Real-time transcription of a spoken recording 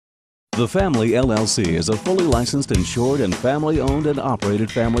The Family LLC is a fully licensed, insured, and family-owned and operated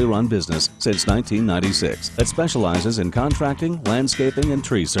family-run business since 1996 that specializes in contracting, landscaping, and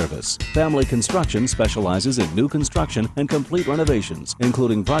tree service. Family Construction specializes in new construction and complete renovations,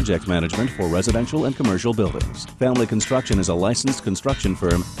 including project management for residential and commercial buildings. Family Construction is a licensed construction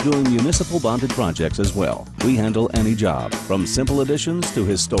firm doing municipal bonded projects as well. We handle any job, from simple additions to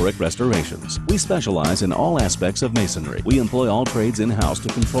historic restorations. We specialize in all aspects of masonry. We employ all trades in-house to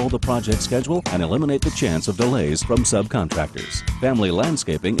control the project schedule and eliminate the chance of delays from subcontractors. Family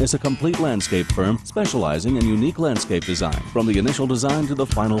Landscaping is a complete landscape firm specializing in unique landscape design. From the initial design to the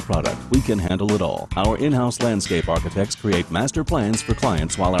final product, we can handle it all. Our in-house landscape architects create master plans for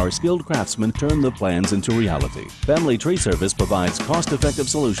clients while our skilled craftsmen turn the plans into reality. Family Tree Service provides cost-effective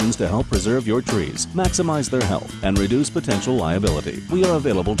solutions to help preserve your trees, maximize their health, and reduce potential liability. We are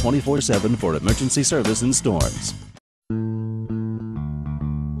available 24/7 for emergency service in storms.